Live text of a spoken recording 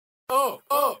Up,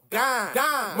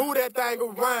 down, move that thing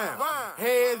around.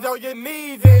 Hands on your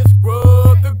knees and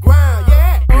scrub the ground.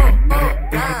 Yeah, up,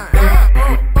 down,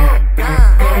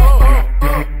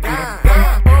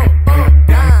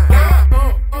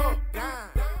 up, down,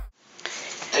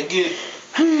 I get it.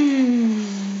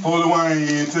 Pull the wine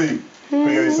ENT.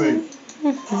 PAC.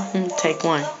 Take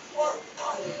one.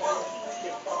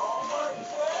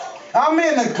 I'm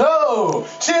in the club,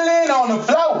 chillin' on the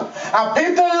floor. I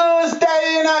picked a little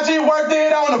stallion out, she worked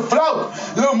it on the floor.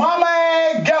 Lil' mama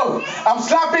ain't go, I'm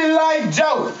sloppy like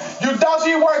Joe. You thought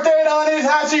she worked it on this,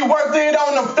 how she worked it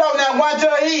on the floor. Now watch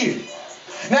her eat it,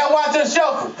 now watch her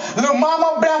shuffle. Lil'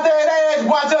 mama bounce that ass,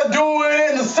 watch her do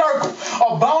it in the circle.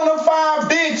 A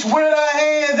bonafide bitch with her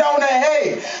hands on her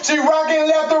head. She rockin'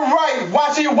 left to right,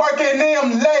 while she working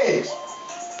them legs.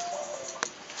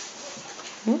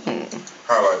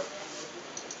 Highlight.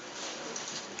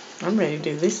 I'm ready to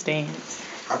do this dance.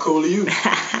 How cool are you?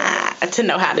 To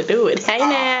know how to do it. Hey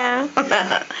now.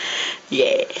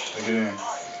 Yeah. Again.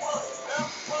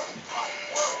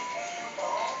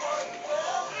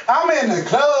 I'm in the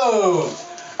club,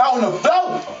 on the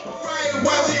floor.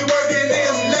 While she working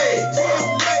them legs.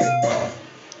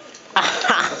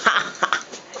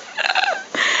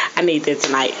 I need that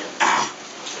tonight.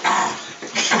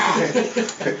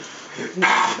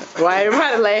 Why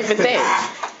everybody laugh at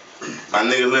that? My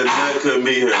nigga Lil Jud couldn't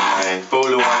be here, man.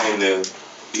 Foley Wayne there.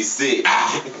 He's sick.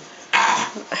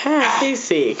 How is he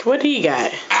sick? What he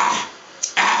got?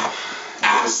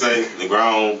 Let's say the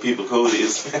grown people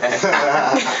cooties.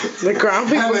 The grown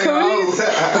people cooties?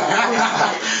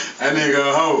 That nigga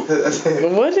a hoe.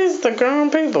 What is the grown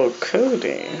people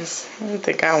cooties? I don't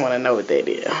think I want to know what that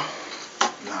is.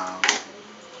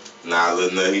 Nah,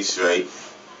 Lil Nut, he's straight.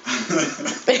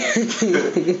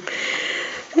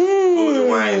 Foley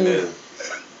Wayne there.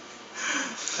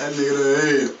 That nigga the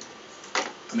hell.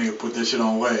 That nigga put that shit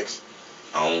on wax.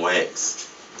 On wax.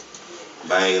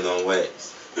 Banging on wax.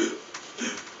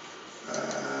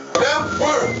 Left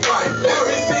work, right, let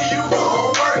me see you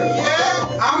gon' work, yeah.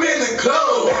 I'm in the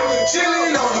club,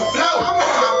 chillin' on the floor.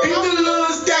 I beat the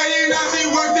little stallion, now she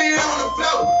worked it on the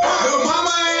floor. Lil'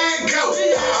 mama ain't go,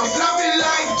 I'm sloppy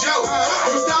like Joe.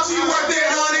 You thought she worked it,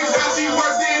 honey, now she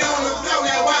worked it on the floor.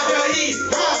 Now watch her eat,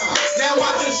 now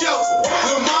watch her shuffle.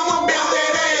 Lil' mama bounce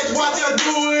that ass, watch her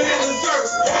do it in the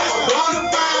circle.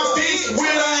 Bonafide bitch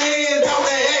with her hands on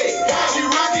her head. She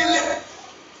rockin' left.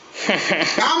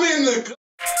 I'm in the club.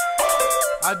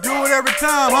 I do it every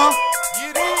time, huh?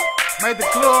 Make the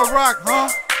club rock, huh?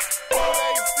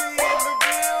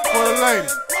 For the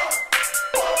ladies.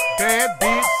 Bad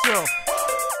bitch self.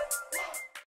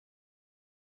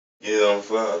 Get on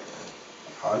fly.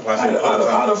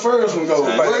 How the first one go?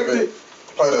 Play that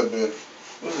bit.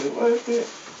 What's it?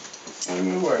 Let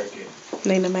me work it.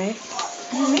 Nina Mae.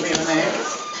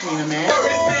 Nina Man.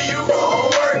 Every see you gon'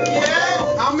 work,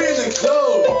 yeah. I'm in the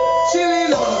club,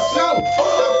 chillin' on the floor.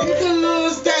 I beat the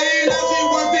little stallion, now she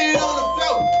worked it on the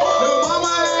floor. Lil' mama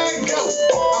ain't go,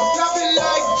 I'm flopping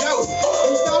like Joe.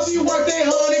 You thought she worked it,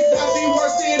 honey, now she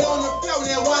worked it on the floor.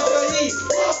 Now watch her eat.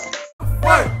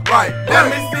 Work, right,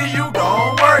 let me see you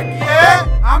gon' work, yeah.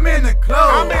 I'm in the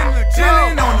club,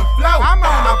 chillin' on the floor. I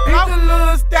beat the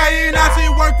little stallion, now she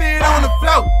worked it on the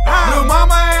floor. Lil'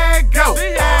 mama ain't go,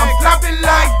 I'm flopping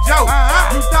like Joe.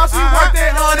 You thought she worked it,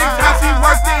 honey, now she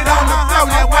worked it on the floor.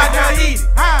 Now watch her eat it,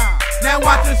 now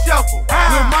watch her shuffle.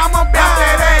 Lil' mama bounce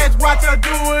that ass, watch her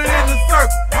do it in the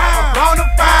circle. A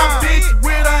bonafide bitch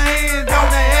with her hands on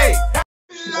her head.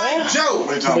 Like Joe,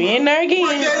 We in there again.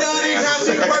 now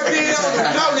she worked it on the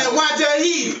floor. Now watch her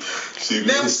eat it.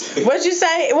 What you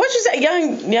say? What you say?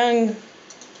 Young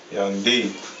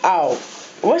D. Oh.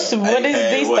 What is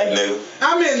these things?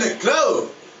 I'm in the club,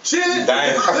 chillin'.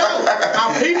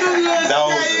 I'm peeping the little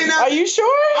stallion Are you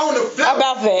sure on the floor.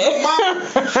 about that?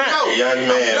 Young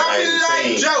man, like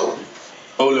 19. Joe.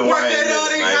 Foley Work Wayne that on it,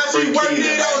 there, now like she free worked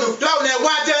Keelan, it on the floor. Now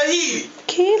watch her eat it.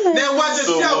 Keelan. Now watch her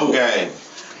Super shuffle. Bowl game.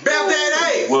 Bounce that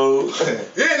ass Whoa. in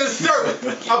the circle. A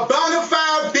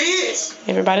bonafide bitch.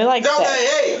 Everybody likes On her that.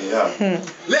 head. Yeah.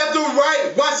 Left to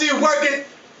right, watch she working.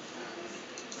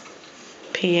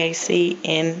 PAC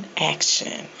in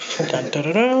action. Dun, dun,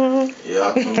 dun, dun.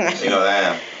 Yeah. She gonna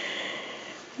laugh.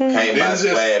 Can't buy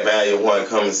Swag Value 1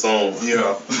 coming soon.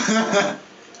 Yeah.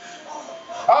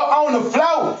 Oh, on the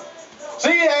floor.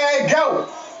 See how it go.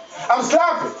 I'm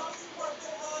sloppy.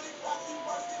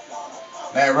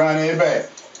 Now run it back.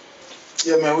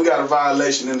 Yeah, man, we got a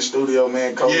violation in the studio,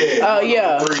 man. Code Yeah. Oh,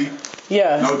 yeah. 3.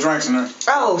 Yeah. No drinks in there.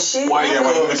 Oh shit. Why you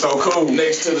looking so cool?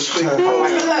 Next to the speaker.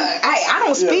 I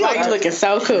don't spill. Why you looking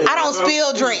so cool? I don't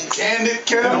spill drinks. Candid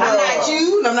camera. I'm not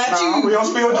you. I'm not you. We don't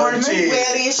spill drinks.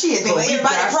 Well, then shit. Then We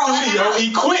everybody got pro. studio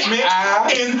equipment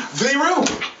in the room.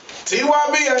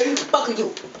 TYB, eh? Fuck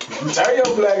you. Turn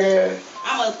your black ass.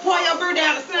 I'ma pour your brew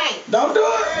down the sink. Don't do it.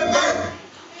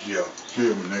 Yeah,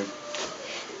 feel me, nigga.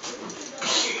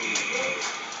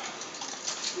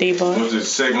 D-boy. What's the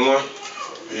second one?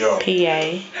 Yeah. PA.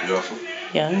 Yeah.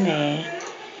 Young man.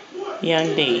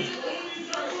 Young D.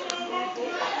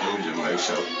 Let me just make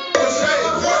sure.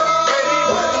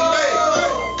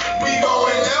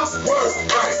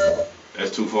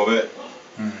 That's 2 for that.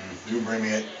 You bring me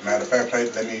it. Matter of fact,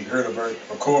 let me hear the verse.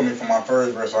 Record me for my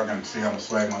first verse so I can see how to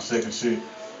swag my second shit.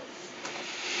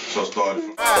 So start it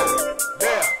from.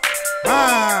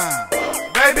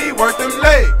 Baby, work them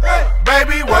legs.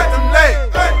 Baby, work them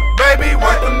legs. Baby,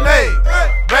 work them legs.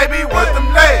 Baby, work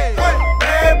them legs.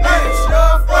 Baby,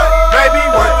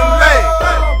 work them legs.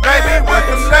 Baby, work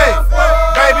them legs.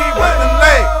 Baby, work them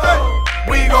legs.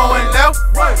 We going left,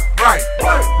 right, left,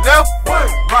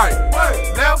 right,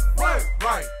 left,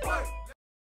 right.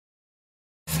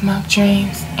 Smoke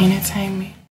Dreams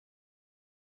Entertainment.